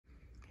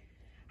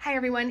Hi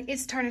everyone,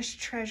 it's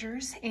Tarnished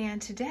Treasures, and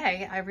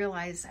today I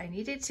realized I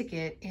needed to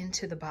get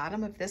into the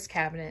bottom of this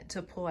cabinet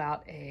to pull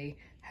out a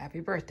happy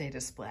birthday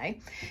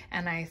display,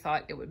 and I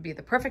thought it would be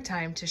the perfect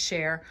time to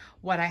share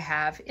what I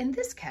have in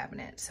this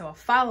cabinet. So a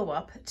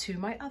follow-up to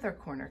my other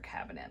corner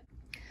cabinet.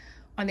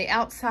 On the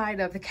outside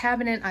of the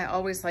cabinet, I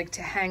always like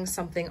to hang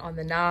something on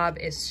the knob.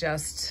 It's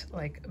just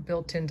like a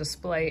built-in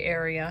display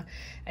area,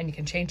 and you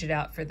can change it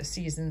out for the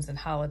seasons and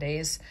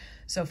holidays.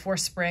 So for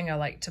spring, I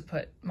like to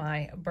put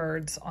my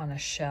birds on a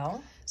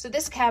shell. So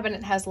this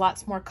cabinet has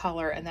lots more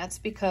color, and that's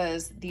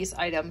because these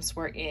items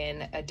were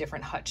in a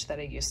different hutch that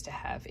I used to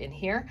have in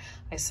here.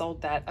 I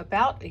sold that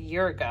about a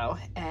year ago,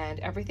 and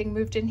everything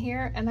moved in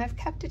here, and I've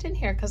kept it in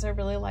here because I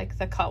really like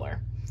the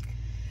color.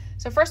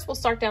 So first we'll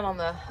start down on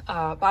the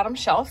bottom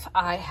shelf.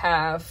 I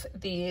have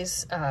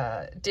these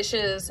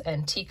dishes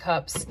and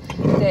teacups.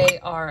 They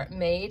are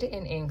made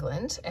in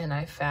England, and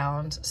I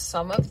found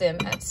some of them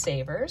at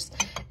Savers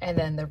and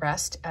then the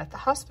rest at the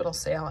hospital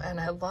sale. And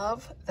I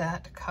love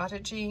that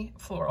cottagey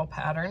floral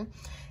pattern.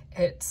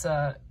 It's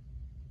a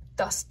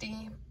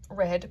dusty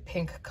red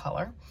pink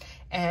color.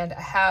 And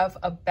I have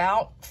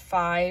about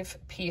 5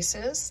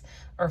 pieces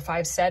or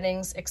 5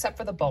 settings, except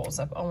for the bowls.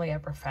 I've only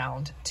ever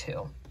found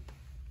 2.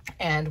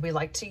 And we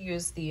like to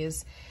use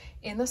these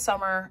in the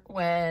summer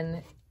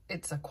when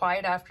it's a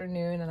quiet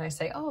afternoon and I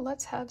say, oh,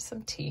 let's have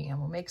some tea, and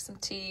we'll make some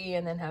tea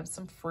and then have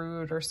some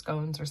fruit or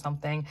scones or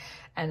something.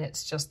 And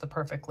it's just the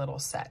perfect little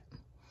set.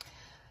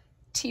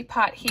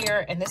 Teapot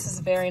here, and this is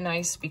very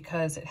nice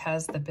because it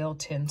has the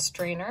built-in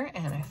strainer,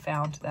 and I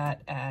found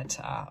that at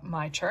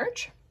my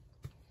church.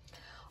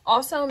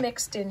 Also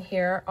mixed in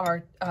here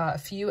are a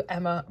few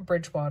Emma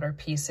Bridgewater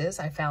pieces.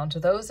 I found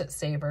those at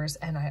Savers,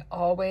 and I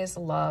always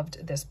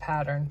loved this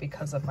pattern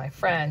because of my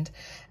friend.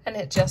 And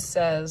it just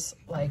says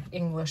like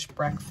English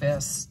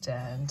breakfast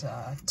and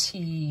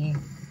tea,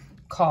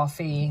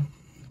 coffee,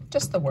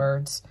 just the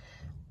words.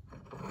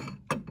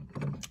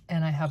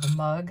 And I have a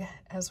mug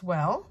as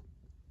well.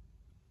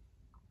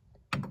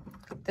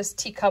 This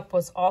teacup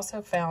was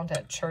also found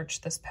at church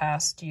this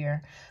past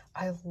year.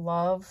 I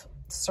love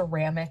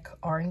ceramic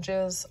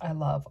oranges. I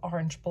love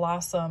orange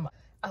blossom.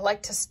 I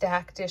like to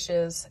stack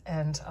dishes,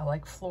 and I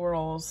like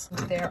florals.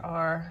 There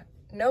are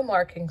no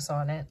markings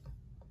on it,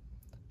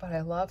 but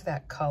I love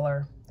that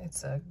color.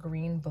 It's a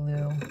green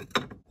blue.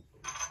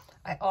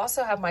 I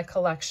also have my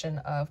collection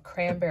of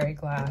cranberry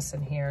glass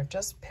in here,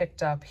 just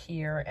picked up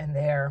here and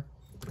there.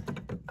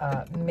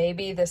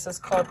 Maybe this is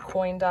called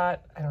coin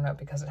dot. I don't know,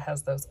 because it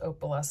has those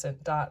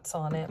opalescent dots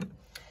on it.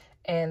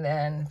 And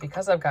then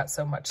because I've got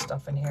so much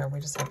stuff in here, we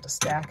just have to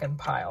stack and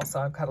pile. So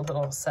I've got a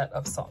little set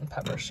of salt and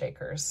pepper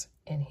shakers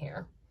in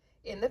here.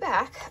 In the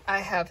back, I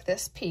have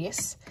this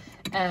piece,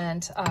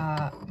 and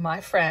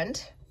my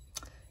friend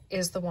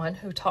is the one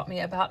who taught me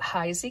about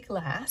Heisey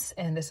glass,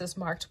 and this is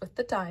marked with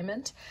the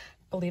diamond.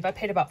 I believe I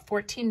paid about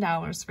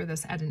 $14 for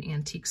this at an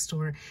antique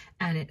store,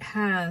 and it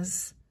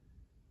has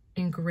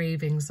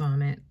engravings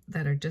on it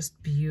that are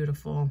just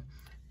beautiful.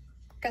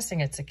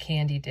 Guessing it's a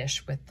candy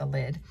dish with the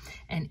lid.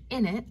 And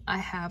in it, I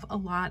have a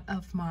lot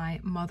of my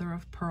mother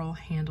of pearl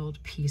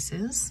handled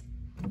pieces.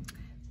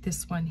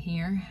 This one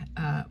here,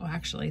 well,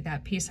 actually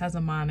that piece has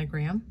a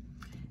monogram,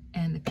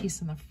 and the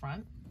piece in the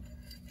front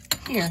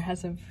here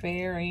has a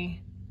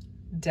very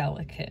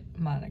delicate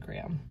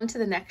monogram. Onto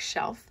the next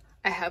shelf,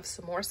 I have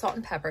some more salt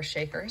and pepper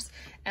shakers,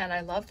 and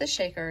I love the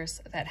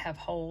shakers that have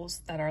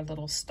holes that are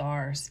little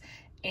stars.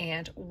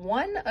 And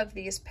one of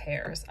these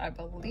pairs, I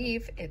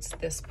believe it's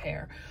this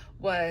pair,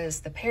 was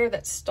the pair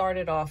that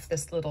started off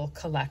this little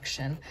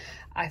collection.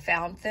 I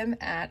found them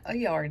at a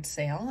yard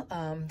sale.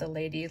 The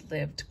lady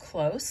lived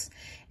close,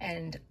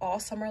 and all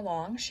summer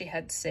long she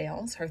had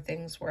sales. Her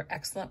things were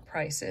excellent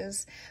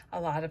prices. A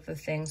lot of the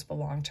things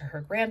belonged to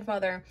her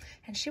grandmother,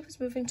 and she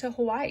was moving to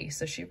Hawaii,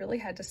 so she really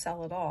had to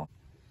sell it all.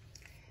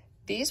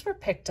 These were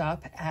picked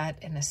up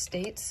at an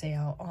estate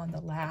sale on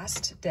the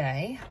last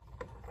day.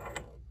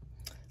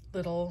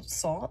 Little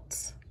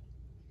salts,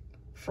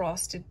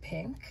 frosted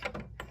pink,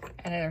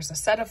 and there's a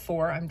set of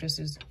 4. I'm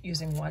just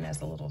using one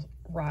as a little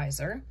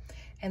riser,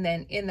 and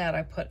then in that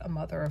I put a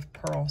mother of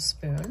pearl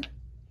spoon.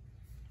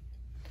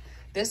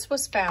 This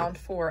was found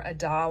for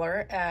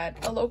 $1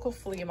 at a local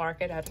flea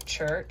market at a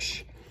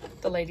church.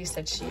 The lady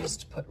said she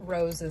used to put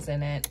roses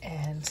in it,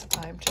 and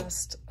I'm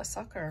just a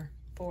sucker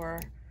for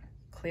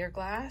clear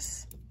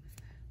glass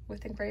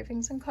with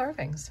engravings and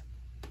carvings.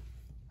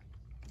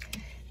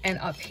 And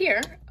up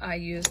here, I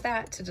use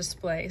that to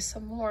display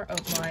some more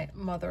of my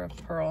mother of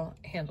pearl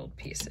handled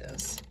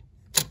pieces.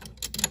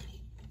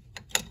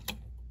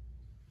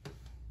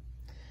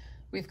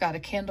 We've got a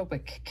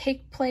candlewick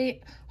cake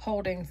plate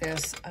holding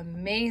this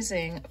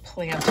amazing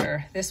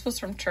planter. This was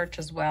from church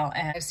as well,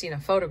 and I've seen a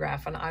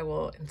photograph, and I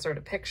will insert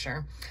a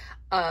picture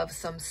of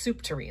some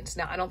soup tureens.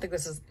 Now, I don't think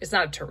it's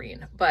not a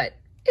tureen, but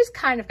it's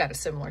kind of got a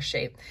similar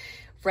shape.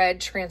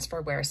 Red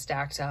transferware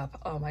stacked up.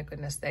 Oh my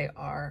goodness, they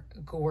are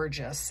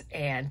gorgeous,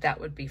 and that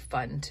would be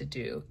fun to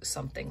do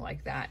something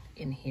like that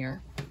in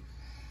here.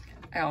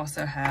 I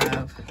also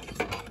have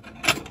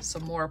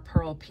some more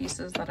pearl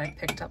pieces that I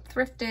picked up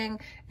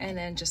thrifting, and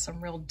then just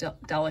some real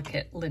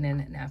delicate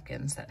linen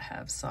napkins that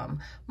have some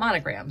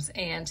monograms.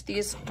 And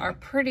these are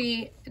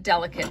pretty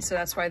delicate, so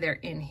that's why they're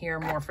in here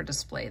more for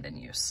display than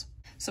use.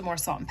 Some more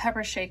salt and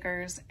pepper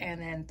shakers,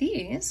 and then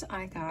these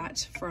I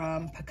got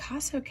from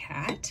Picasso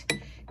Cat,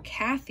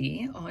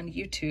 Kathy on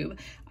YouTube.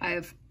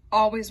 I've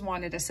always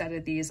wanted a set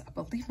of these. I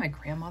believe my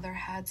grandmother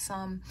had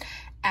some,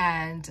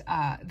 and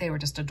they were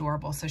just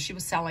adorable. So she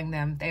was selling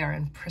them. They are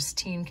in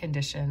pristine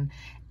condition,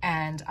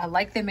 and I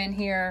like them in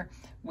here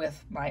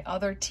with my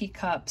other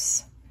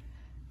teacups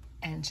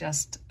and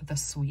just the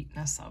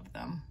sweetness of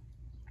them.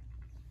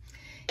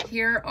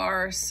 Here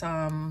are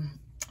some,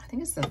 I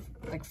think it's the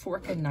like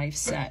fork and knife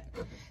set.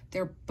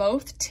 They're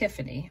both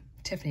Tiffany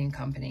 &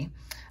 Company.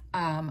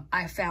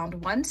 I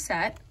found one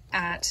set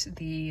at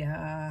the,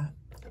 I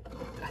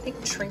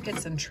think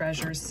Trinkets and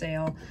Treasures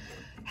sale.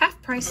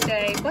 Half price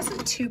day,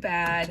 wasn't too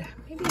bad,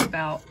 maybe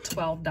about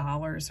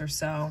 $12 or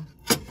so.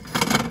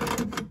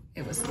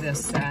 It was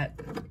this set,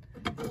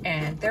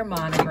 and they're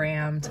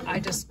monogrammed. I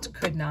just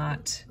could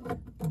not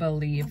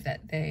believe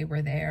that they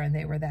were there and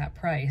they were that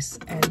price.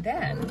 And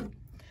then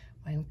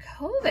when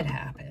COVID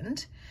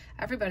happened,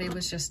 everybody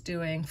was just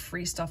doing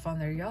free stuff on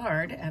their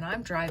yard, and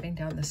I'm driving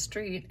down the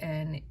street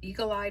and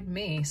eagle-eyed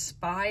me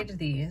spied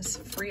these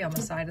free on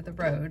the side of the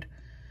road.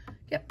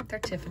 Yep, they're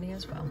Tiffany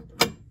as well.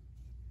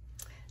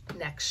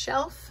 Next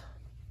shelf.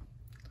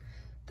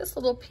 This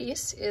little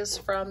piece is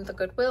from the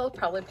Goodwill,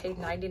 probably paid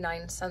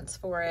 99 cents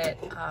for it.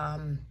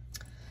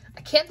 I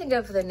can't think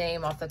of the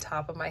name off the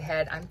top of my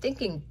head. I'm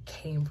thinking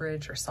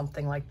Cambridge or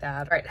something like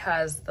that. It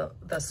has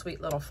the sweet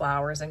little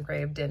flowers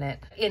engraved in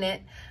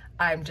it.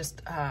 I'm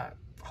just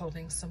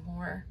holding some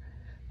more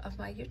of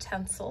my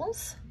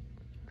utensils.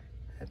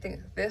 I think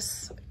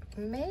this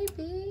may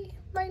be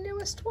my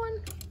newest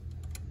one.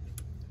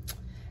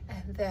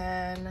 And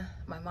then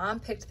my mom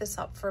picked this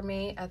up for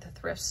me at the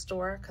thrift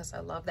store because I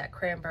love that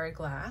cranberry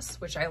glass,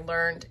 which I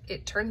learned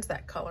it turns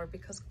that color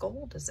because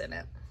gold is in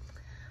it.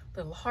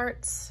 Little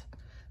hearts.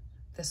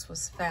 This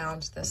was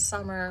found this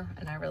summer,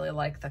 and I really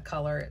like the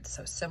color. It's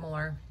so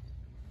similar.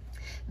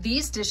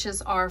 These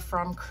dishes are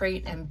from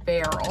Crate and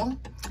Barrel,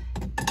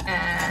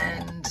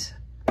 and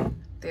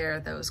they're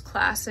those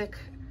classic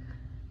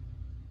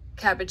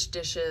cabbage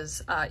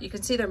dishes. You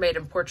can see they're made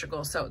in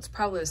Portugal, so it's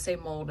probably the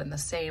same mold and the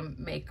same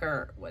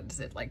maker. What is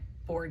it, like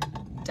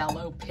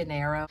Bordello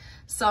Pinero?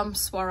 Some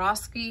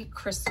Swarovski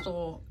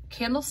crystal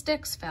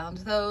candlesticks, found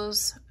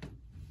those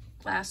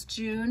last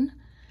June.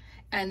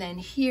 And then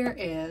here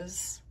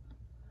is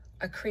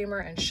a creamer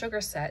and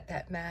sugar set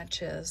that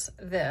matches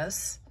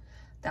this.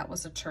 That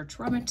was a church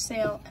rummage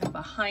sale, and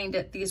behind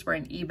it, these were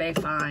an eBay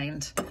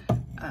find.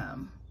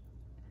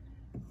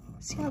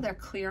 See how they're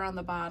clear on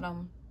the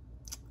bottom?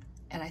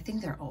 And I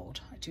think they're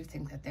old. I do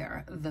think that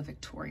they're the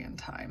Victorian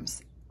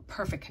times.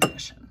 Perfect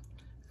condition.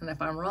 And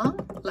if I'm wrong,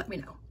 let me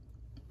know.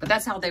 But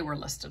that's how they were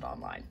listed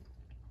online.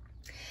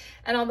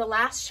 And on the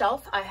last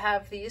shelf, I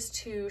have these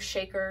two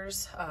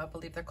shakers. I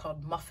believe they're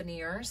called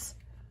muffineers.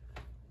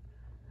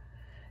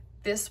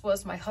 This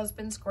was my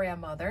husband's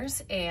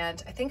grandmother's,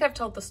 and I think I've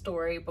told the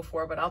story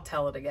before, but I'll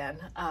tell it again.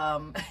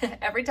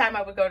 Every time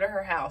I would go to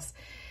her house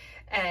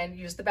and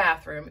use the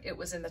bathroom, it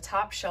was in the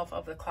top shelf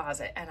of the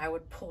closet, and I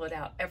would pull it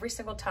out every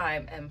single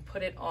time and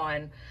put it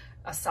on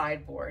a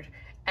sideboard,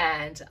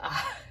 and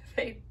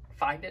they'd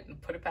find it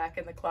and put it back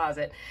in the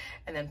closet,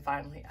 and then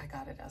finally I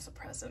got it as a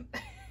present.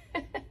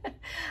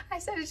 I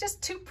said, it's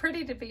just too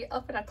pretty to be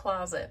up in a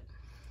closet.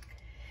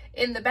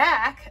 In the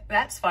back,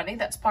 that's funny,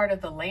 that's part of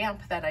the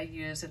lamp that I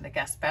use in the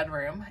guest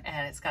bedroom,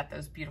 and it's got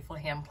those beautiful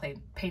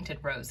hand-painted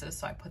roses,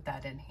 so I put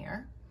that in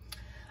here.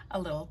 A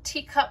little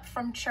teacup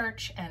from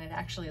church, and it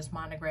actually is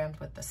monogrammed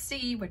with the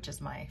C, which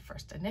is my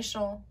first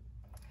initial.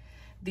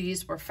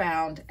 These were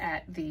found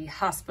at the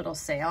hospital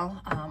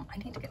sale. I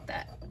need to get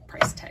that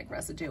price tag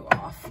residue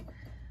off.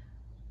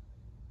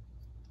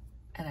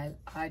 And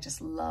I just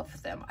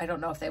love them. I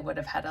don't know if they would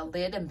have had a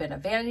lid and been a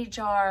vanity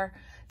jar.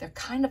 They're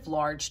kind of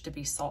large to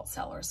be salt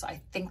cellars, so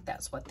I think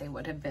that's what they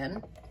would have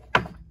been.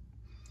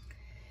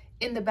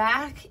 In the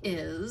back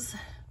is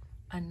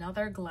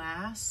another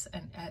glass,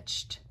 an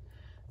etched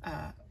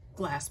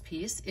glass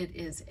piece. It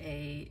is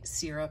a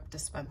syrup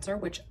dispenser,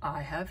 which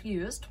I have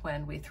used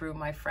when we threw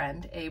my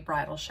friend a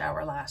bridal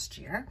shower last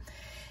year.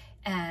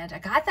 And I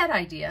got that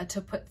idea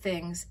to put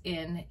things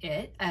in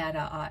it at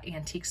an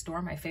antique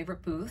store, my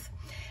favorite booth.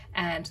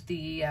 And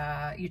the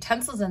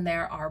utensils in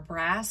there are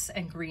brass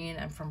and green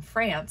and from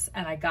France,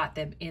 and I got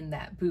them in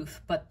that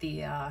booth. But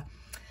the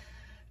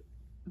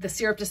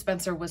syrup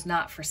dispenser was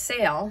not for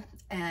sale.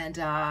 And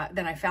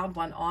then I found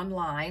one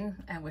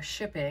online, and with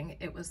shipping,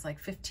 it was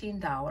like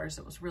 $15.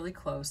 It was really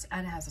close,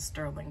 and it has a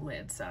sterling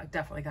lid, so I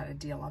definitely got a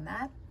deal on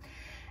that.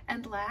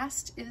 And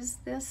last is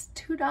this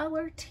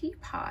 $2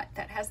 teapot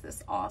that has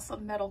this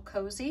awesome metal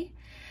cozy.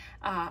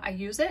 I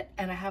use it,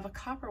 and I have a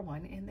copper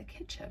one in the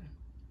kitchen.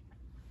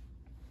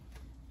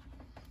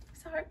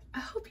 So I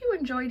hope you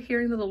enjoyed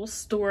hearing the little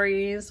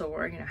stories,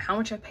 or how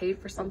much I paid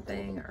for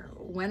something, or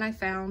when I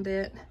found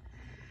it.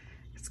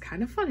 It's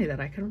kind of funny that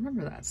I can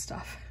remember that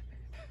stuff.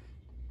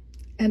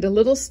 And a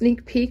little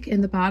sneak peek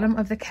in the bottom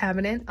of the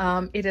cabinet.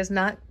 It is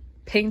not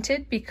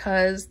painted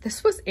because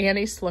this was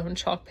Annie Sloan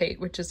chalk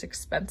paint, which is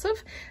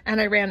expensive, and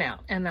I ran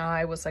out, and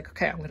I was like,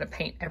 okay, I'm going to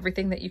paint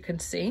everything that you can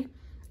see,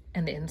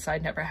 and the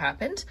inside never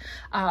happened.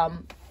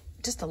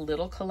 Just a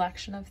little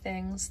collection of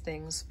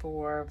things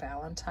for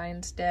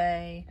Valentine's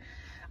Day.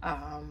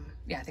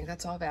 Yeah, I think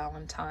that's all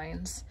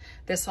Valentine's.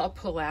 This I'll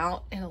pull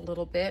out in a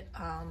little bit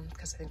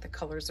because I think the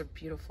colors are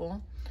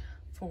beautiful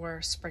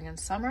for spring and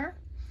summer.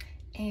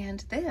 And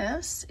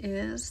this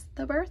is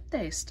the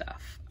birthday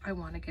stuff I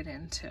want to get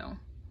into.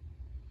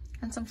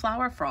 And some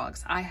flower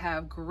frogs. I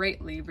have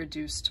greatly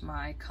reduced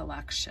my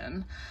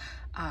collection.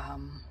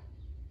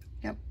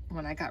 Yep,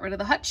 when I got rid of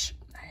the hutch,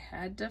 I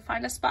had to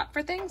find a spot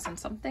for things, and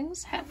some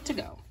things had to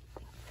go.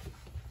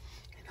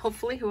 And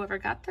hopefully whoever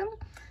got them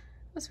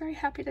was very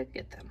happy to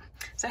get them.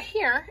 So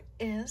here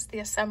is the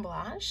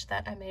assemblage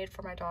that I made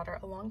for my daughter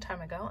a long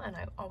time ago, and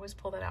I always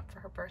pull that out for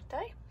her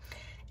birthday.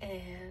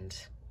 And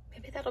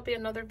maybe that'll be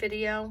another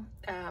video.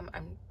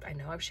 I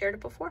know I've shared it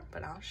before,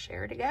 but I'll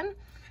share it again,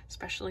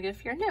 especially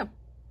if you're new.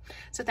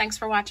 So thanks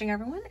for watching,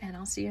 everyone, and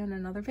I'll see you in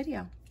another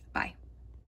video. Bye.